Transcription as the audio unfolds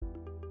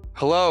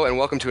Hello, and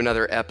welcome to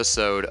another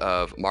episode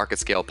of Market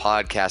Scale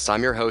Podcast.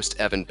 I'm your host,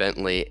 Evan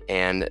Bentley,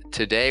 and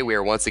today we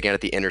are once again at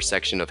the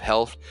intersection of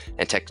health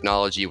and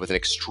technology with an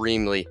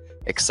extremely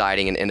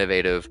exciting and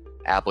innovative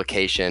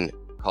application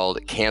called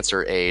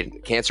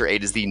CancerAid.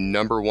 CancerAid is the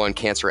 #1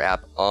 cancer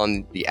app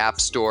on the App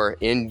Store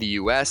in the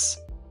US,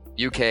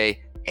 UK,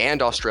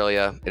 and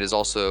Australia. It is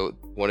also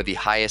one of the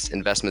highest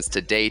investments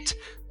to date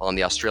on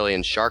the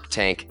Australian Shark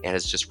Tank and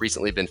has just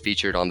recently been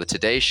featured on the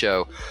Today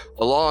Show,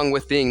 along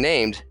with being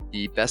named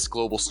the best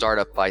global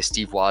startup by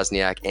Steve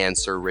Wozniak and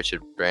Sir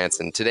Richard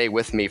Branson. Today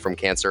with me from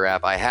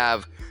CancerApp, I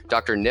have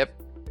Dr. Nip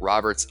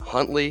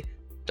Roberts-Huntley.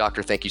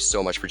 Doctor, thank you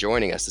so much for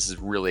joining us. This is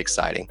really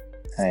exciting.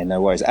 Hey,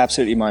 no worries.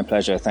 Absolutely my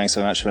pleasure. Thanks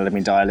so much for letting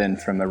me dial in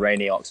from a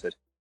rainy Oxford.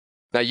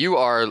 Now, you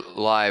are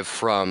live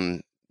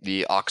from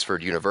the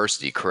Oxford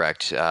University,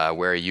 correct,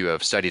 where you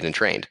have studied and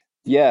trained?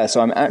 Yeah, so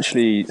I'm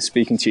actually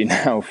speaking to you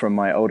now from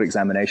my old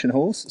examination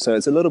halls. So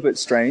it's a little bit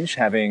strange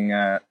having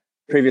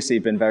previously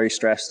been very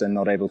stressed and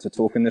not able to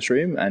talk in this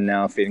room, and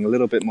now feeling a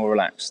little bit more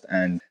relaxed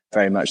and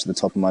very much at the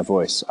top of my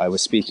voice. I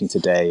was speaking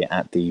today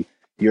at the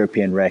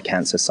European Rare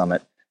Cancer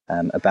Summit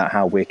about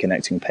how we're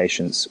connecting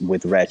patients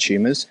with rare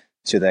tumors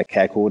to their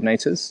care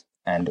coordinators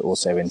and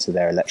also into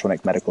their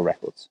electronic medical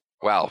records.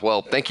 Wow.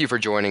 Well, thank you for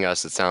joining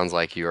us. It sounds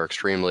like you are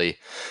extremely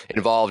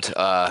involved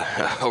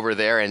over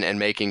there and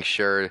making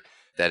sure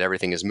that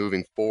everything is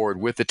moving forward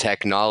with the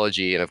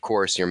technology. And of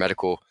course, your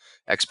medical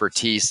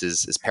expertise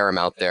is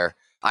paramount there.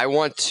 I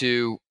want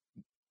to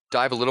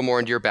dive a little more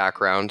into your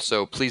background.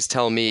 So please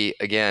tell me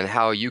again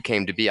how you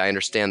came to be. I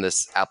understand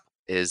this app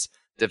is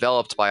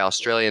developed by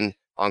Australian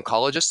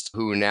oncologists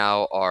who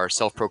now are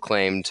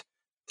self-proclaimed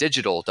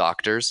digital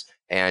doctors,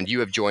 and you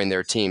have joined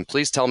their team.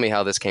 Please tell me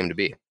how this came to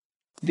be.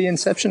 The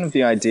inception of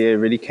the idea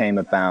really came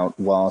about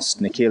whilst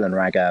Nikhil and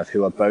Raghav,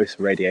 who are both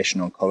radiation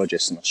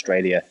oncologists in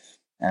Australia,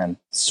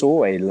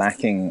 saw a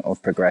lacking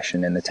of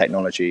progression in the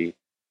technology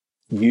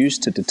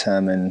used to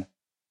determine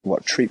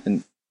what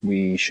treatment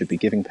we should be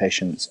giving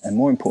patients, and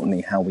more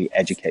importantly, how we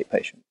educate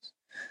patients.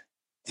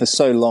 For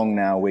so long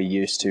now, we're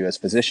used to, as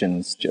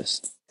physicians,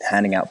 just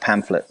handing out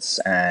pamphlets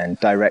and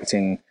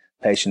directing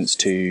patients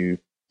to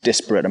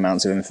disparate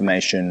amounts of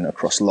information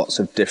across lots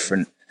of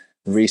different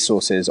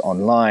resources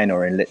online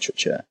or in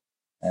literature.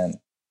 And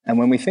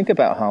when we think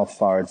about how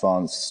far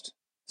advanced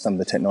some of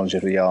the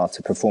technologies we are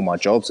to perform our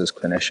jobs as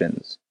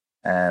clinicians,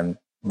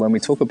 when we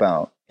talk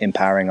about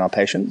empowering our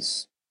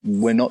patients,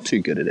 we're not too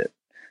good at it,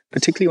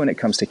 particularly when it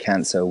comes to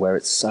cancer, where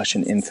it's such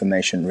an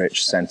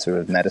information-rich center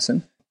of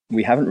medicine.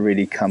 We haven't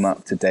really come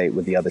up to date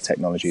with the other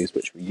technologies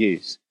which we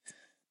use.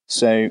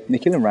 So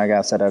Nikhil and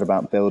Raghav set out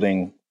about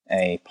building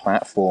a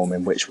platform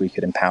in which we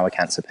could empower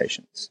cancer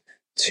patients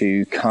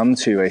to come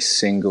to a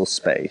single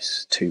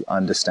space to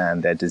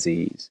understand their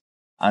disease,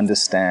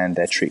 understand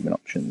their treatment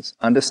options,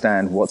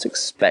 understand what's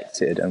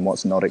expected and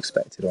what's not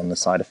expected on the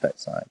side effect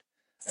side.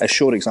 A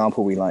short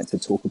example we like to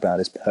talk about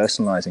is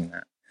personalizing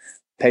that.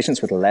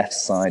 Patients with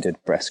left-sided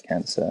breast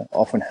cancer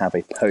often have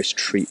a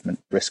post-treatment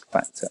risk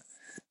factor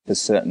for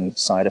certain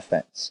side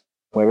effects,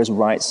 whereas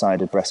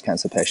right-sided breast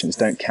cancer patients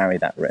don't carry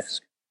that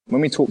risk.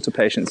 When we talk to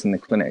patients in the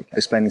clinic,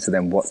 explaining to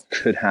them what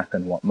could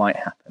happen, what might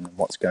happen, and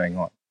what's going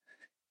on.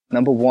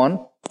 Number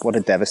one, what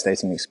a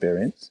devastating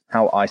experience,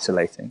 how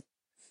isolating,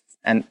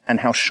 and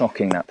how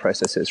shocking that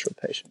process is for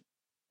a patient.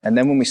 And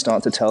then when we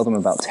start to tell them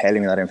about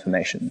tailoring that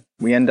information,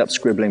 we end up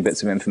scribbling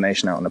bits of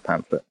information out on a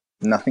pamphlet.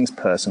 Nothing's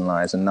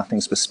personalized and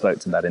nothing's bespoke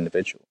to that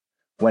individual.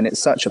 When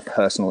it's such a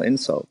personal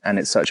insult and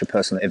it's such a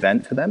personal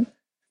event for them,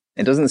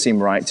 it doesn't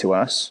seem right to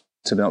us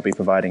to not be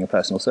providing a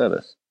personal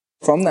service.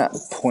 From that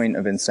point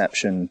of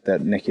inception that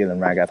Nikhil and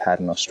Raghav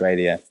had in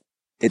Australia,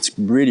 it's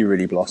really,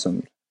 really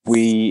blossomed.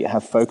 We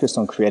have focused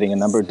on creating a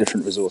number of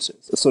different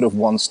resources, a sort of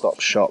one-stop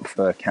shop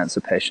for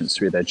cancer patients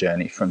through their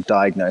journey, from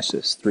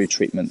diagnosis through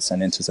treatments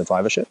and into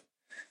survivorship.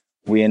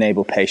 We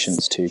enable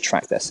patients to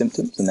track their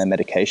symptoms and their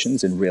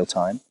medications in real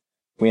time.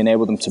 We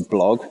enable them to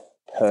blog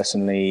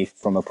personally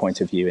from a point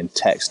of view in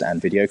text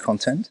and video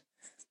content.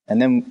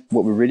 And then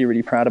what we're really,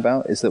 really proud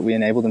about is that we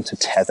enable them to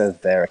tether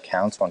their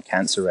account on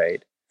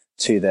CancerAid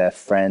to their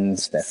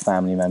friends, their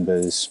family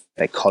members,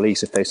 their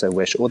colleagues if they so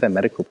wish, or their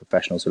medical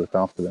professionals who look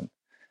after them.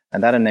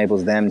 And that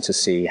enables them to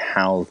see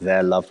how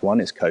their loved one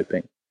is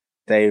coping.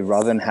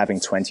 Rather than having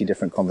 20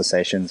 different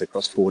conversations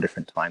across 4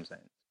 different time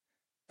zones,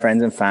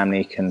 friends and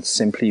family can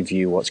simply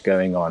view what's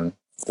going on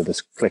with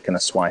a click and a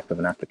swipe of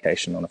an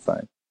application on a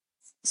phone.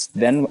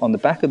 Then on the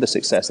back of the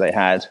success they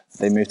had,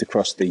 they moved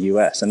across the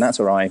US, and that's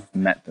where I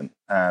met them.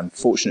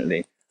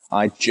 Fortunately,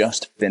 I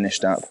just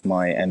finished up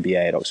my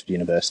MBA at Oxford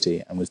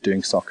University and was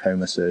doing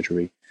sarcoma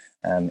surgery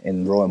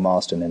in Royal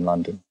Marsden in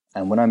London.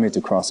 And when I moved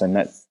across, I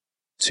met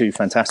 2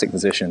 fantastic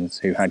physicians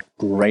who had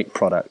great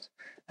product,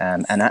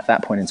 and at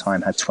that point in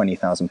time had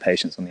 20,000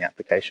 patients on the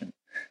application.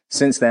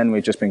 Since then,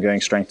 we've just been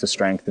going strength to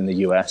strength in the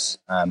US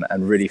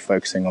and really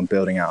focusing on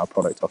building out our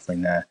product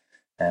offering there,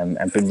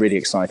 and been really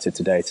excited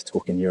today to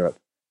talk in Europe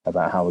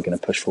about how we're going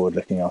to push forward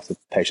looking after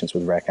patients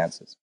with rare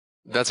cancers.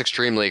 That's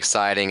extremely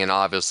exciting. And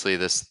obviously,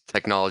 this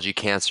technology,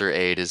 Cancer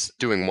Aid, is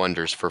doing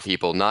wonders for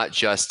people, not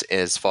just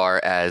as far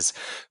as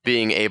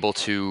being able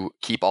to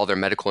keep all their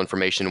medical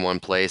information in one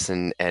place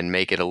and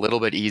make it a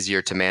little bit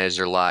easier to manage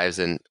their lives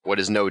in what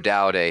is no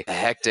doubt a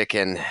hectic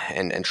and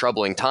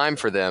troubling time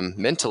for them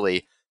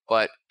mentally.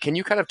 But can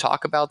you kind of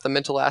talk about the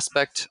mental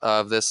aspect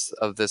of this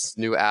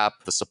new app,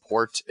 the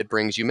support it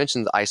brings? You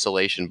mentioned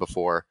isolation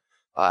before.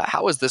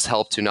 How has this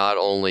helped to not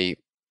only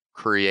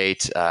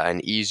create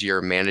an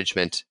easier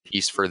management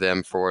piece for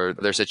them for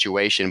their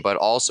situation, but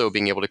also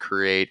being able to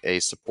create a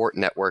support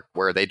network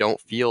where they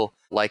don't feel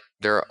like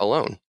they're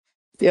alone?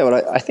 Yeah,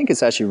 well, I think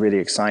it's actually really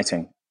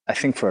exciting. I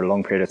think for a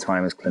long period of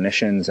time as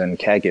clinicians and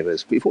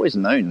caregivers, we've always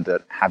known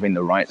that having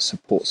the right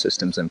support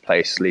systems in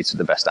place leads to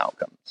the best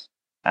outcomes.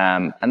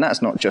 And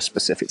that's not just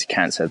specific to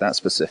cancer, that's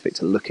specific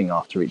to looking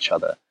after each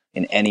other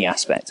in any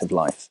aspect of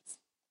life.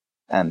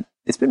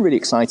 It's been really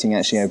exciting,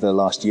 actually, over the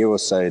last year or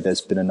so. There's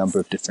been a number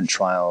of different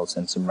trials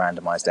and some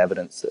randomized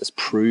evidence that has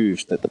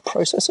proved that the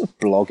process of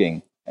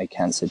blogging a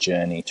cancer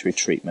journey through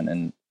treatment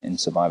and in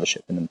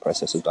survivorship and in the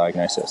process of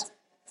diagnosis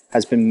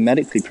has been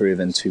medically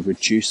proven to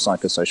reduce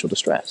psychosocial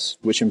distress,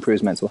 which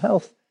improves mental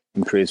health,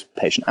 improves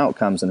patient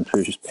outcomes, and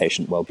improves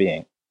patient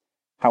well-being.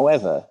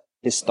 However,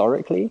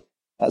 historically,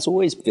 that's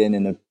always been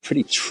in a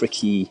pretty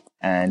tricky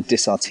and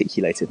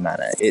disarticulated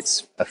manner.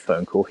 It's a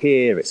phone call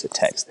here, it's a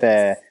text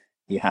there.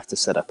 You have to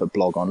set up a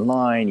blog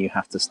online. You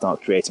have to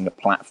start creating a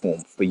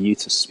platform for you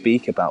to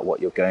speak about what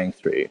you're going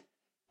through.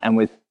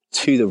 And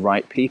to the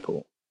right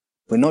people.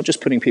 We're not just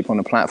putting people on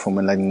a platform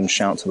and letting them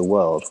shout to the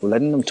world. We're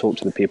letting them talk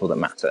to the people that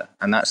matter.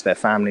 And that's their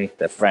family,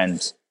 their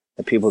friends,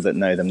 the people that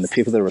know them, the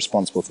people that are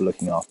responsible for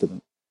looking after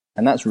them.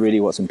 And that's really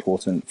what's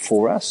important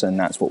for us. And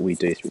that's what we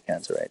do through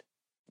Cancer Aid.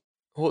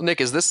 Well,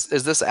 Nick, is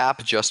this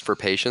app just for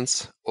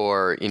patients?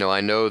 Or,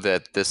 I know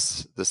that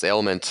this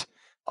ailment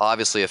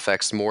obviously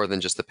affects more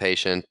than just the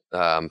patient.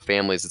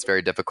 Families, it's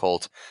very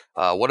difficult.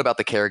 What about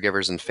the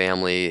caregivers and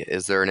family?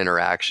 Is there an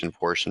interaction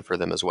portion for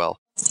them as well?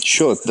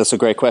 Sure, that's a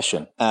great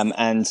question.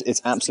 And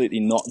it's absolutely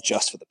not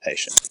just for the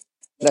patient.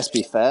 Let's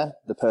be fair,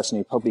 the person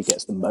who probably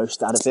gets the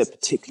most out of it,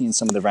 particularly in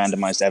some of the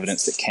randomized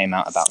evidence that came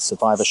out about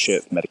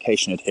survivorship,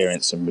 medication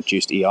adherence, and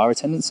reduced ER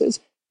attendances,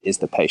 is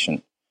the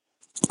patient.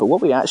 But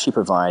what we actually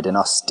provide in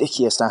our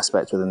stickiest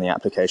aspect within the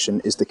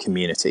application is the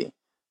community.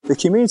 The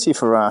community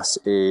for us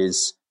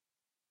is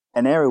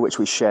an area which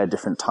we share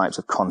different types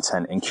of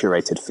content in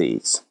curated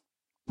feeds.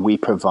 We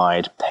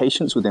provide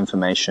patients with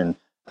information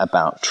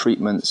about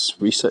treatments,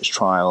 research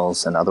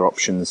trials, and other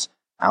options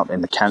out in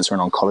the cancer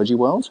and oncology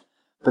world.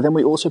 But then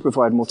we also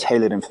provide more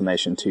tailored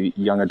information to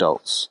young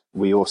adults.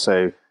 We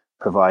also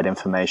provide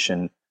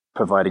information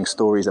providing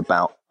stories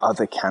about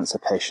other cancer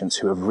patients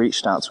who have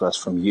reached out to us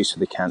from use of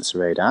the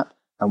Cancer Aid app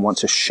and want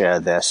to share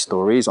their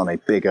stories on a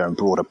bigger and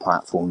broader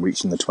platform,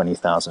 reaching the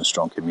 20,000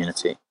 strong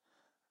community.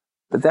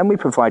 But then we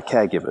provide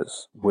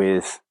caregivers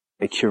with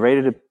a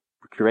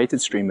curated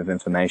stream of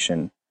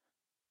information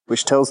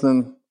which tells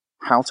them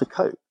how to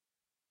cope.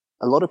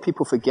 A lot of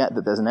people forget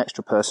that there's an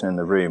extra person in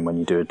the room when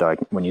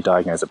you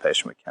diagnose a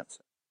patient with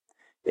cancer.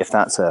 If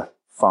that's a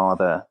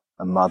father,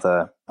 a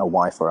mother, a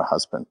wife, or a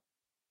husband,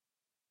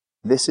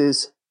 this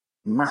is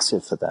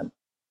massive for them.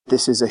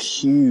 This is a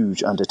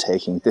huge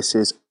undertaking. This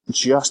is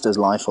just as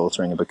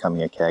life-altering as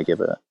becoming a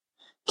caregiver.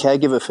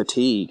 Caregiver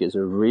fatigue is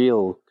a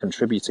real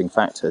contributing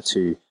factor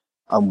to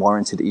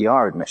unwarranted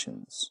ER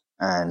admissions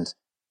and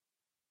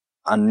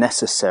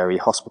unnecessary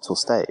hospital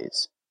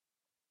stays.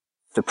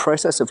 The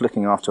process of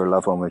looking after a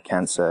loved one with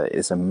cancer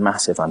is a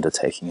massive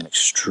undertaking and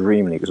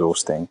extremely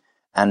exhausting.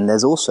 And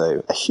there's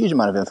also a huge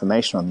amount of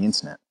information on the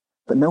internet,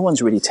 but no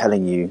one's really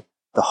telling you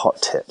the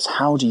hot tips.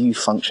 How do you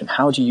function?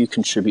 How do you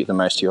contribute the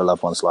most to your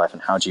loved one's life?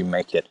 And how do you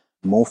make it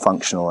more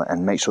functional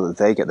and make sure that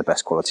they get the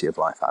best quality of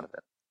life out of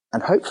it?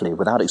 And hopefully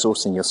without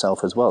exhausting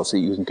yourself as well, so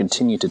that you can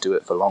continue to do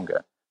it for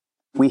longer.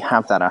 We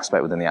have that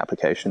aspect within the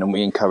application, and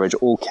we encourage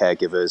all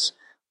caregivers,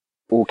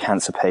 all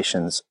cancer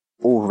patients,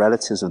 all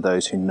relatives of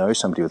those who know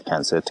somebody with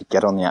cancer to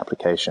get on the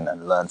application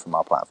and learn from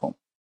our platform.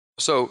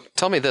 So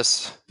tell me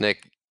this,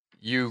 Nick.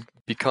 You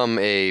become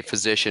a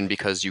physician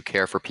because you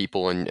care for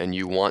people and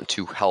you want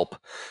to help.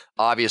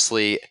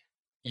 Obviously,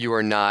 you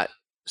are not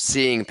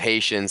seeing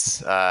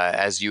patients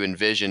as you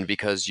envisioned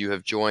because you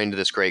have joined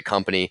this great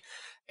company.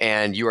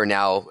 And you are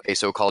now a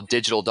so-called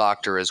digital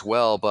doctor as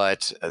well.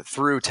 But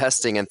through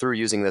testing and through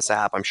using this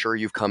app, I'm sure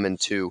you've come in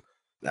to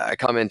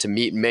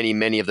meet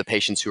many of the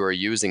patients who are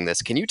using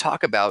this. Can you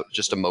talk about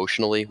just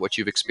emotionally what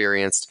you've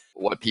experienced,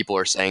 what people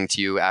are saying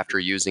to you after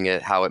using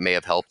it, how it may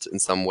have helped in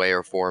some way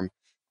or form?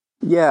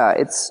 Yeah,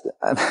 it's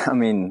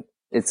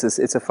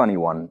a funny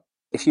one.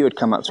 If you had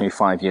come up to me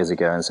 5 years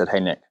ago and said,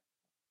 "Hey, Nick,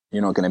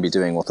 you're not going to be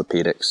doing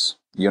orthopedics.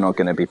 You're not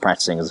going to be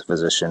practicing as a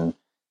physician.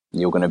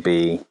 You're going to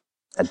be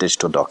a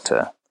digital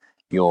doctor.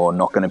 You're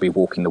not going to be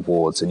walking the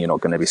wards and you're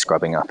not going to be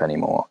scrubbing up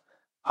anymore,"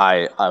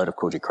 I would have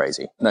called you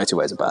crazy. No two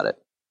ways about it.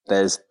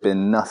 There's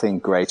been nothing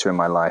greater in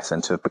my life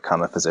than to have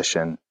become a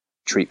physician,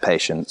 treat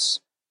patients,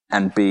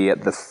 and be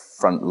at the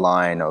front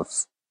line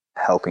of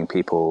helping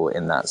people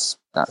in that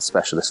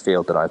specialist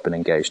field that I've been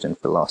engaged in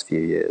for the last few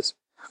years.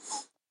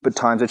 But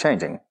times are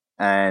changing,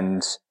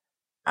 and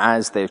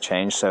as they've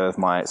changed, so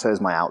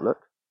has my outlook,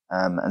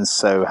 and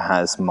so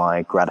has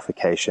my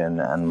gratification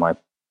and my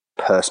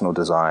personal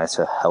desire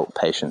to help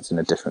patients in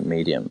a different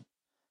medium.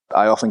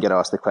 I often get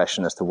asked the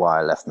question as to why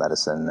I left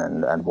medicine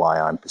and why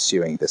I'm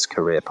pursuing this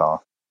career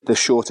path. The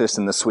shortest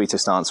and the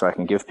sweetest answer I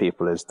can give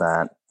people is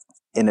that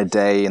in a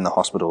day in the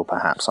hospital,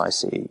 perhaps I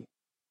see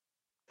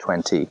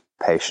 20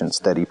 patients,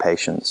 30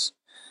 patients.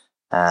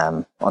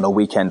 On a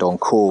weekend on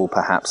call,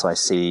 perhaps I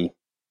see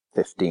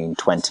 15,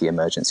 20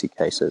 emergency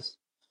cases.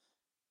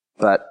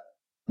 But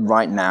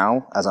right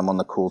now, as I'm on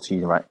the call to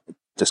you,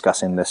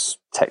 discussing this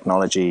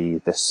technology,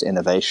 this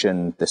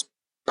innovation, this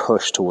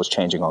push towards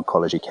changing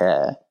oncology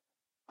care,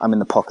 I'm in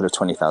the pocket of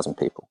 20,000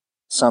 people.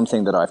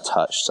 Something that I've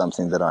touched,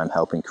 something that I'm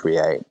helping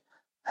create,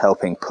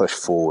 helping push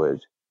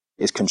forward,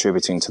 is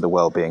contributing to the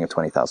well-being of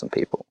 20,000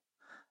 people.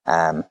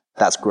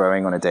 That's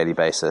growing on a daily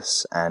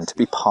basis, and to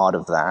be part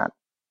of that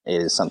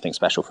is something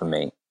special for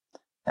me.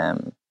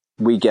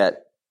 We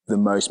get the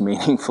most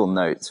meaningful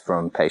notes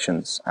from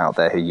patients out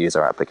there who use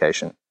our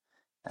application.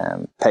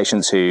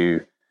 Patients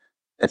who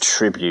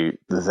attribute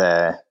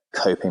their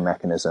coping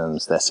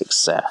mechanisms, their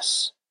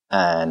success,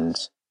 and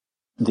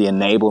the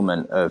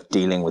enablement of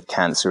dealing with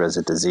cancer as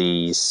a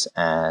disease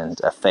and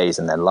a phase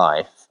in their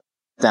life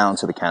down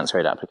to the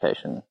CancerAid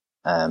application.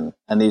 And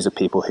these are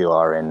people who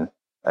are in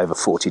over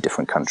 40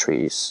 different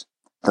countries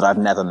that I've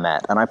never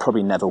met, and I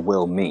probably never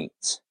will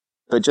meet.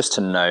 But just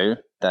to know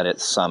that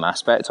at some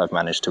aspect I've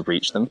managed to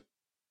reach them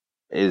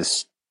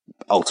is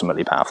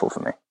ultimately powerful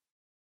for me.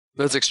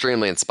 That's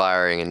extremely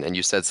inspiring. And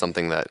you said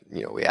something that,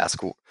 we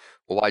ask, well,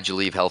 why'd you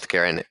leave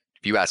healthcare? And if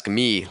you ask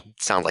me, it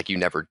sounds like you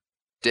never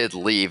did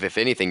leave. If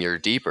anything, you're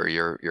deeper.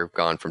 You're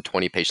gone from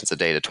 20 patients a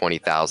day to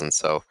 20,000.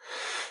 So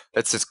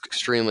it's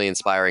extremely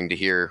inspiring to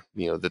hear,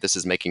 that this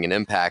is making an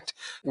impact.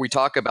 We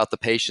talk about the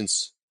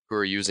patients who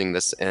are using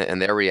this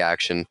and their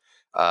reaction.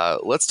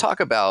 Let's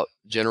talk about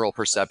general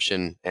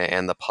perception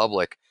and the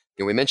public.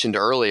 We mentioned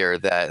earlier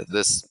that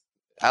this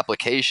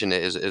application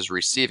is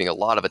receiving a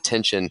lot of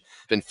attention,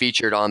 been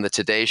featured on the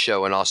Today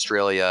Show in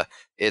Australia.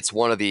 It's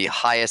one of the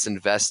highest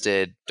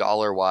invested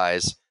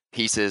dollar-wise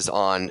pieces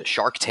on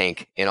Shark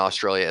Tank in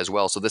Australia as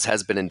well. So this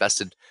has been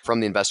invested from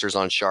the investors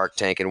on Shark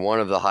Tank, and one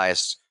of the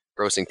highest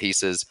grossing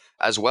pieces,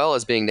 as well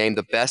as being named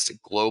the best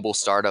global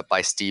startup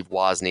by Steve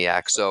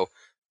Wozniak. So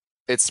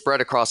it's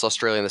spread across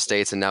Australia and the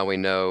States, and now we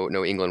know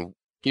England.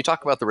 Can you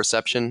talk about the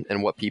reception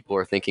and what people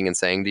are thinking and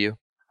saying to you?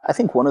 I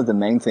think one of the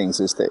main things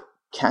is that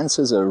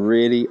cancer's a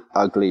really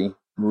ugly,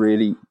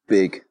 really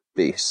big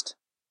beast.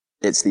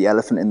 It's the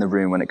elephant in the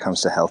room when it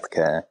comes to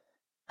healthcare,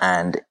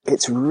 and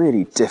it's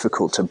really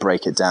difficult to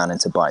break it down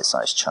into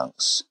bite-sized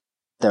chunks.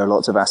 There are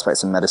lots of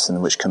aspects of medicine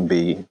which can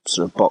be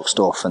sort of boxed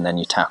off, and then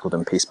you tackle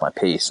them piece by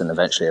piece, and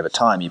eventually over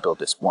time you build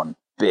this one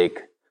big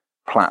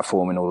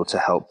platform in order to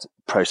help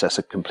process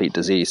a complete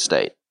disease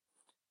state.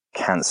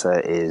 Cancer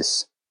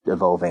is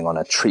evolving on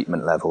a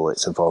treatment level,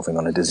 it's evolving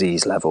on a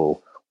disease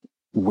level.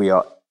 We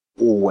are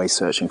always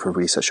searching for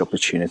research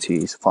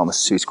opportunities.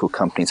 Pharmaceutical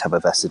companies have a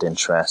vested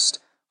interest.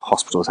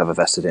 Hospitals have a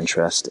vested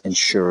interest.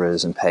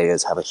 Insurers and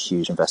payers have a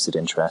huge invested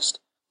interest.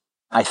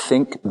 I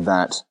think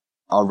that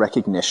our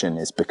recognition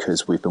is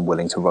because we've been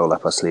willing to roll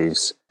up our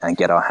sleeves and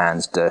get our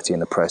hands dirty in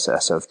the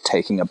process of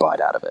taking a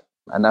bite out of it.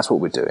 And that's what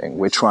we're doing.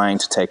 We're trying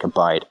to take a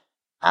bite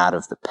out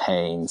of the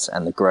pains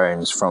and the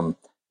groans from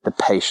the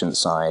patient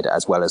side,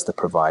 as well as the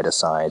provider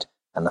side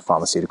and the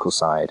pharmaceutical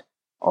side,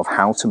 of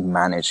how to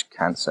manage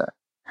cancer,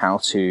 how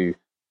to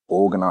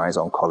organize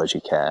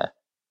oncology care,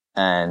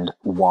 and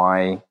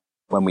why,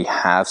 when we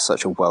have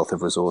such a wealth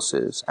of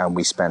resources and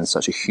we spend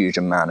such a huge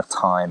amount of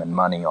time and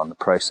money on the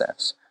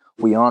process,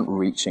 we aren't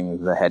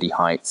reaching the heady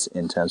heights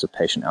in terms of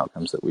patient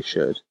outcomes that we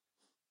should.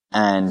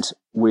 And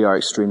we are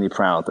extremely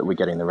proud that we're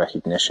getting the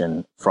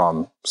recognition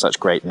from such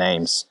great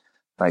names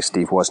like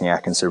Steve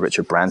Wozniak and Sir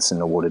Richard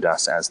Branson awarded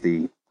us as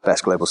the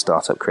best global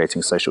startup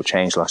creating social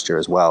change last year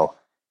as well.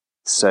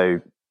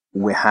 So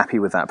we're happy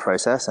with that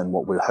process, and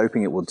what we're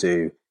hoping it will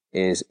do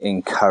is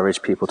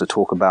encourage people to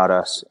talk about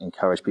us,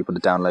 encourage people to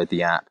download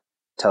the app,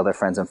 tell their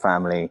friends and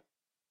family.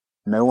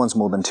 No one's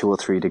more than 2 or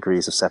 3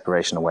 degrees of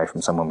separation away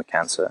from someone with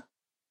cancer.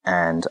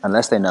 And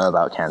unless they know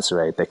about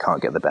CancerAid, they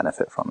can't get the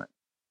benefit from it.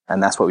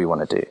 And that's what we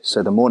want to do.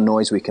 So the more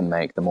noise we can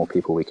make, the more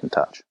people we can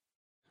touch.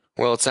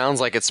 Well, it sounds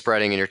like it's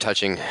spreading and you're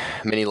touching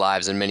many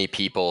lives and many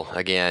people.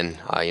 Again,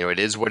 it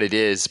is what it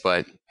is,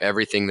 but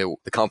everything that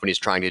the company is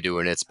trying to do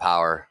in its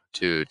power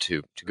to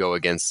go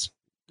against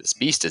this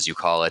beast, as you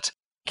call it.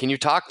 Can you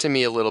talk to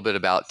me a little bit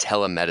about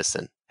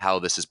telemedicine, how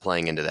this is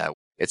playing into that?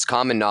 It's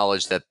common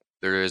knowledge that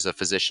there is a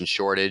physician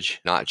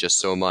shortage, not just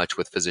so much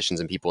with physicians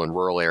and people in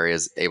rural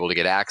areas able to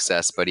get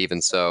access, but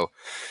even so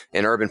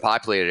in urban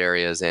populated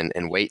areas and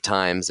wait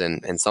times.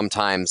 And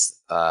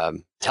sometimes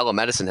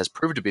telemedicine has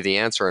proved to be the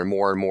answer, and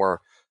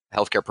more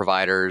healthcare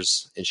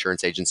providers,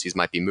 insurance agencies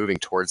might be moving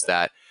towards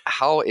that.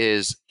 How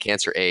is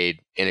CancerAid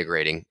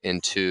integrating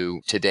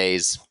into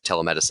today's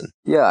telemedicine?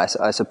 Yeah,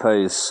 I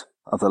suppose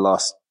of the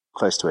last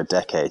close to a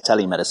decade,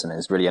 telemedicine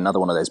is really another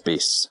one of those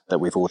beasts that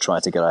we've all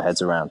tried to get our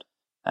heads around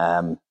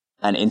and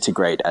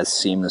integrate as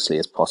seamlessly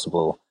as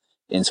possible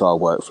into our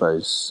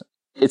workflows.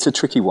 It's a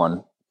tricky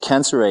one.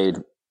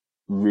 CancerAid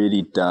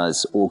really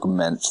does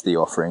augment the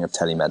offering of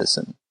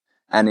telemedicine,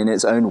 and in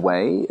its own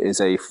way is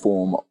a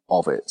form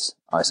of it,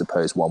 I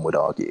suppose one would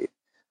argue.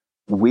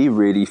 We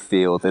really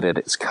feel that at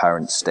its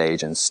current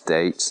stage and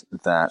state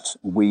that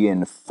we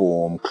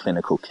inform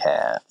clinical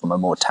care from a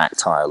more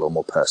tactile or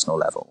more personal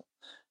level.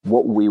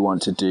 What we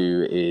want to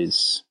do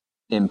is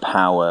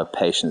empower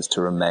patients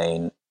to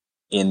remain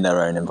in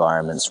their own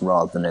environments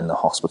rather than in the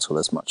hospital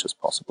as much as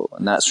possible.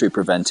 And that's through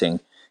preventing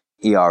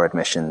ER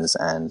admissions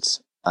and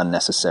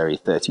unnecessary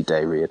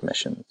 30-day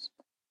readmissions.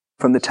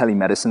 From the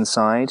telemedicine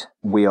side,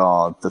 we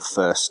are the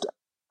first,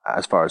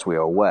 as far as we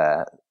are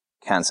aware,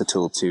 cancer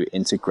tool to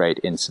integrate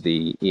into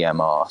the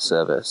EMR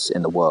service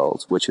in the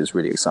world, which is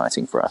really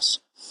exciting for us.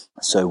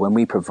 So when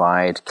we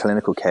provide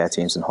clinical care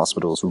teams in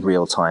hospitals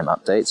real-time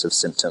updates of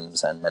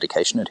symptoms and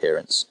medication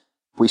adherence,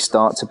 we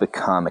start to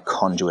become a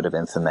conduit of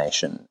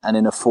information. And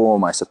in a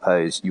form, I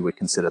suppose, you would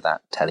consider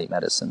that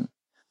telemedicine.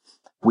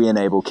 We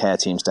enable care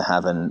teams to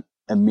have an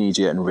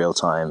immediate and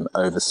real-time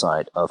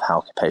oversight of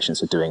how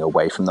patients are doing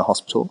away from the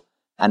hospital.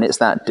 And it's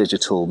that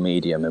digital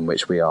medium in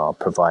which we are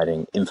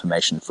providing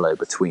information flow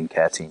between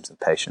care teams and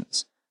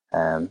patients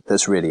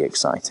that's really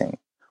exciting.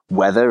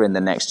 Whether in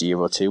the next year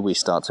or two we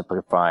start to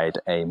provide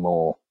a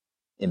more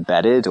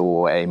embedded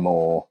or a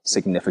more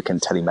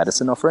significant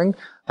telemedicine offering,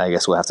 I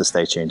guess we'll have to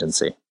stay tuned and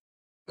see.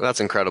 That's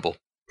incredible.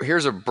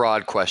 Here's a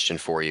broad question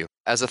for you.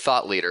 As a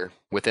thought leader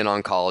within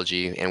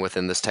oncology and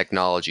within this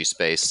technology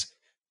space,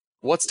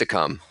 what's to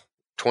come?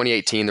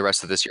 2018, the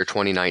rest of this year,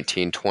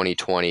 2019,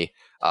 2020.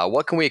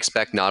 What can we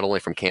expect not only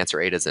from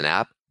CancerAid as an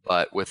app,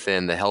 but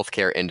within the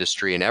healthcare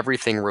industry and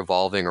everything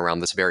revolving around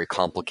this very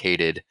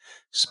complicated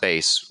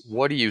space?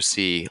 What do you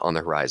see on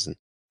the horizon?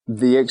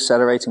 The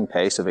accelerating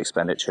pace of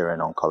expenditure in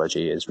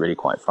oncology is really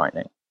quite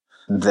frightening.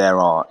 There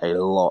are a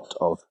lot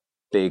of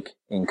big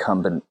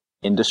incumbent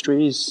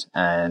industries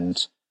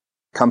and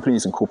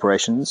companies and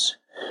corporations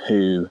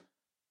who,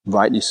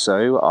 rightly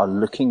so, are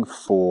looking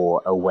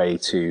for a way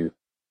to,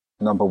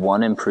 number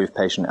one, improve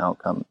patient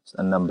outcomes,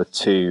 and number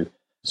two,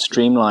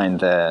 streamline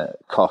their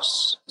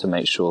costs to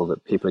make sure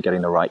that people are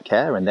getting the right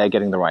care and they're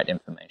getting the right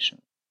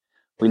information.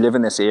 We live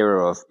in this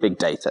era of big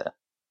data,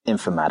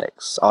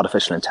 informatics,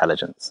 artificial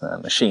intelligence,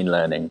 machine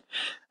learning,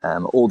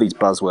 all these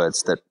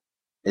buzzwords that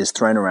is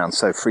thrown around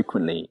so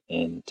frequently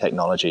in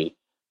technology,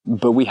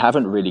 but we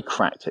haven't really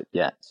cracked it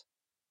yet.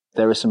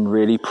 There are some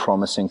really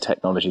promising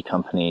technology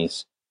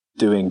companies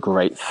doing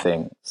great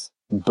things,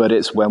 but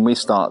it's when we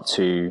start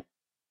to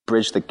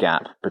bridge the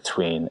gap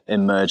between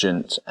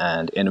emergent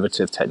and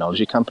innovative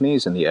technology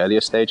companies in the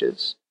earlier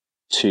stages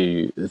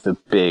to the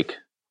big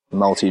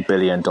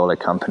multi-billion-dollar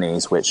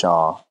companies which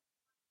are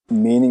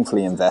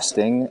meaningfully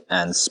investing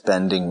and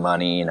spending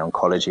money in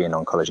oncology and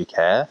oncology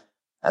care,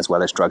 as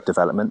well as drug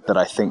development, that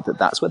I think that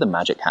that's where the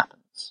magic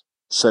happens.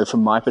 So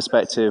from my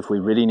perspective, we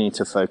really need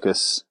to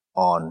focus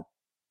on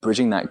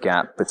bridging that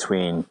gap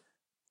between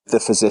the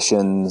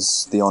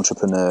physicians, the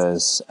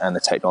entrepreneurs, and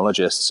the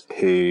technologists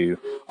who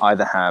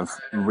either have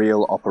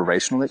real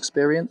operational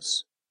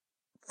experience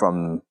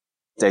from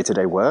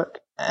day-to-day work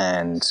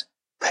and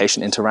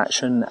patient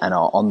interaction and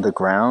are on the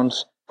ground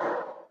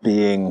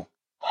being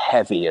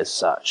heavy as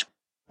such.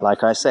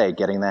 Like I say,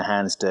 getting their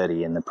hands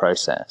dirty in the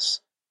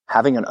process,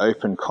 having an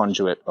open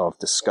conduit of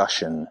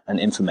discussion and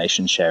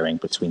information sharing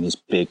between these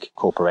big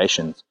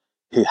corporations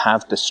who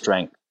have the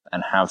strength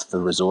and have the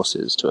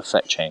resources to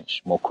affect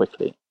change more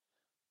quickly.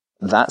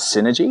 That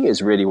synergy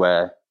is really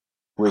where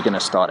we're going to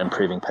start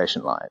improving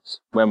patient lives,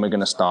 when we're going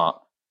to start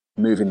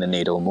moving the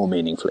needle more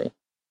meaningfully.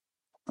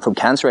 From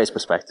CancerAid's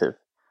perspective,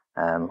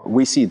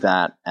 we see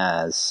that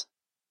as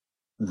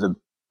the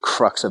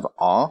crux of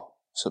our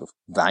sort of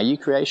value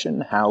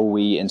creation, how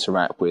we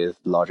interact with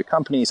larger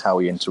companies, how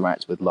we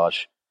interact with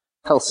large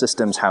health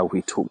systems, how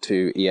we talk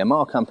to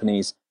EMR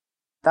companies.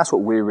 That's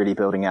what we're really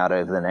building out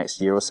over the next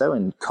year or so,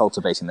 and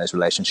cultivating those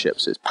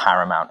relationships is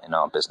paramount in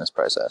our business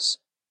process.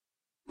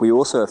 We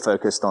also are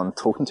focused on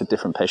talking to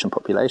different patient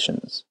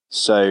populations.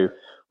 So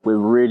we're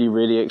really,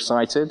 really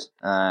excited.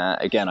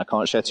 Again, I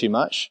can't share too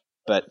much,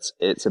 but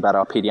it's about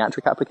our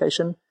pediatric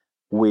application.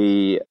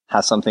 We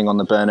have something on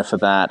the burner for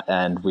that,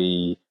 and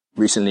we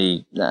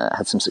recently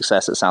had some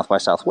success at South by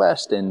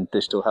Southwest in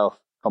digital health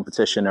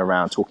competition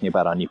around talking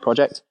about our new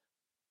project.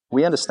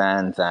 We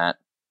understand that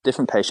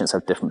different patients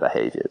have different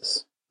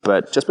behaviors,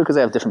 but just because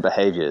they have different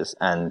behaviors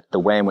and the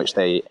way in which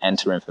they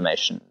enter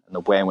information and the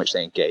way in which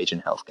they engage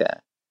in healthcare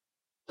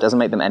doesn't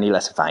make them any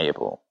less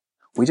valuable.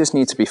 We just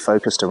need to be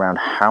focused around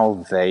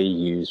how they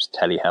use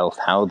telehealth,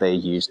 how they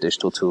use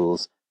digital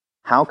tools.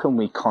 How can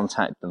we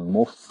contact them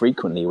more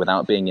frequently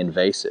without being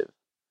invasive,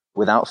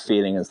 without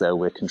feeling as though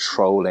we're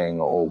controlling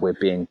or we're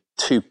being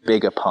too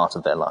big a part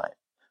of their life?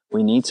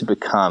 We need to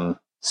become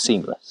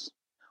seamless.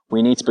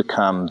 We need to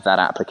become that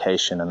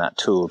application and that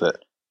tool that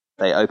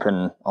they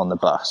open on the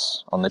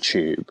bus, on the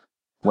tube,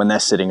 when they're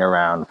sitting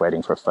around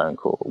waiting for a phone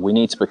call. We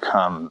need to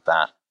become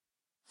that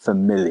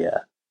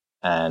familiar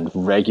and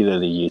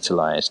regularly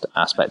utilized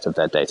aspect of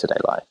their day-to-day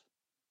life.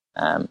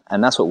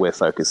 And that's what we're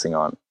focusing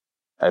on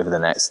over the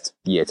next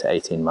year to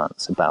 18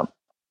 months, about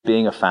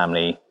being a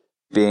family,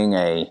 being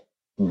a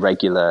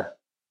regular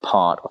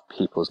part of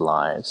people's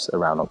lives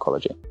around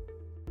oncology.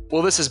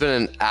 Well, this has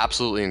been an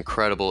absolutely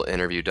incredible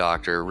interview,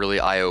 Doctor, really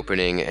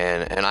eye-opening,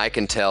 and I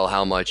can tell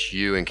how much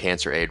you and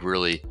CancerAid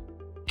really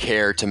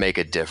care to make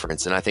a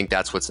difference. And I think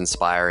that's what's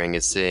inspiring,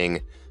 is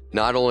seeing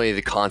not only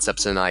the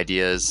concepts and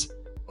ideas,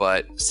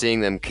 but seeing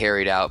them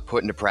carried out,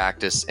 put into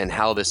practice, and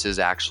how this is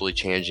actually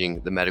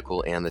changing the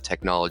medical and the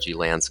technology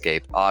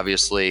landscape.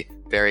 Obviously,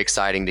 very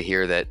exciting to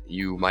hear that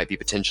you might be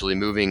potentially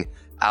moving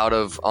out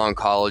of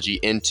oncology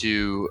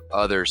into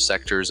other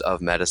sectors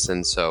of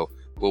medicine. So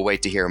we'll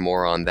wait to hear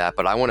more on that.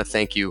 But I want to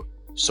thank you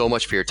so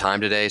much for your time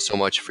today, so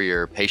much for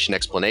your patient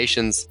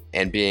explanations,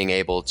 and being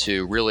able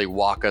to really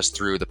walk us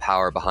through the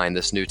power behind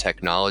this new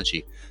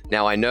technology.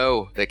 Now, I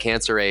know that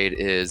CancerAid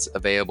is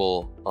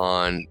available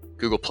on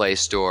Google Play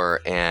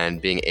Store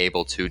and being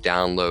able to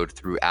download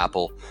through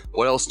Apple.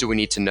 What else do we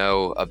need to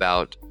know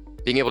about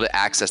being able to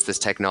access this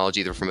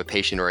technology, either from a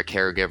patient or a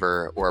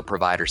caregiver or a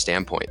provider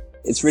standpoint?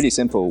 It's really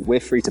simple.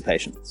 We're free to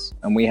patients,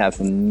 and we have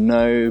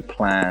no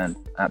plan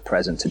at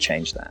present to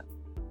change that.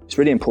 It's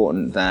really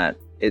important that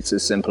it's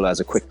as simple as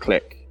a quick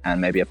click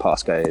and maybe a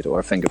passcode or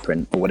a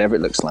fingerprint or whatever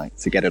it looks like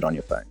to get it on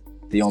your phone.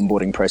 The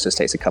onboarding process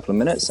takes a couple of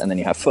minutes, and then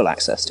you have full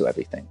access to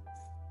everything.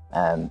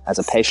 As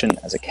a patient,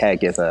 as a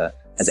caregiver,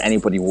 as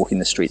anybody walking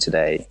the street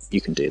today, you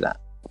can do that.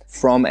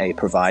 From a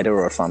provider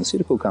or a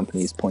pharmaceutical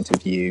company's point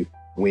of view,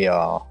 we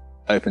are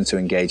open to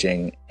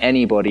engaging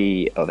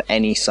anybody of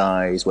any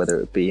size, whether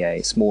it be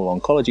a small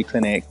oncology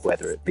clinic,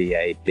 whether it be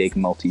a big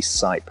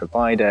multi-site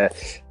provider,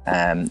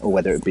 or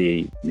whether it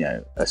be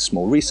a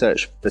small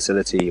research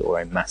facility or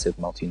a massive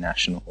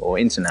multinational or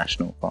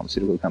international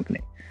pharmaceutical company.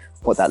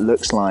 What that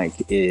looks like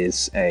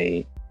is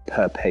a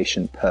per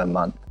patient per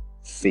month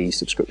fee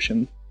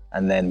subscription,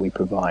 and then we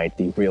provide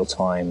the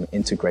real-time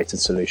integrated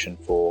solution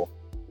for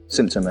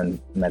symptom and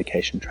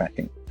medication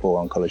tracking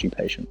for oncology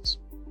patients.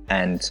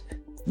 And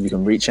you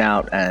can reach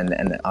out,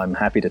 and I'm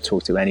happy to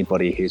talk to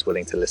anybody who's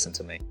willing to listen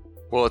to me.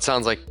 Well, it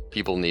sounds like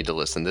people need to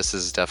listen. This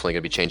is definitely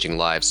going to be changing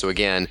lives. So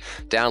again,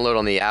 download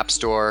on the App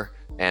Store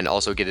and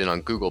also get it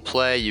on Google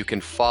Play. You can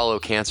follow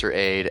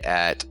CancerAid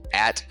at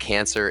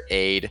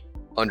CancerAid_app.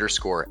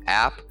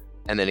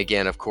 And then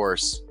again, of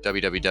course,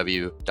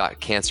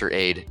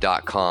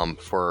 www.canceraid.com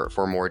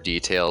for more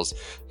details.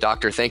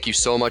 Doctor, thank you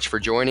so much for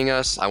joining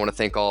us. I want to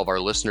thank all of our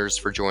listeners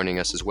for joining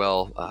us as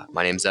well.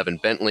 My name is Evan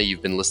Bentley.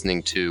 You've been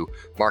listening to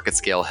Market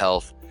Scale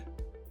Health.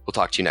 We'll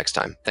talk to you next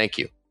time. Thank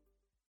you.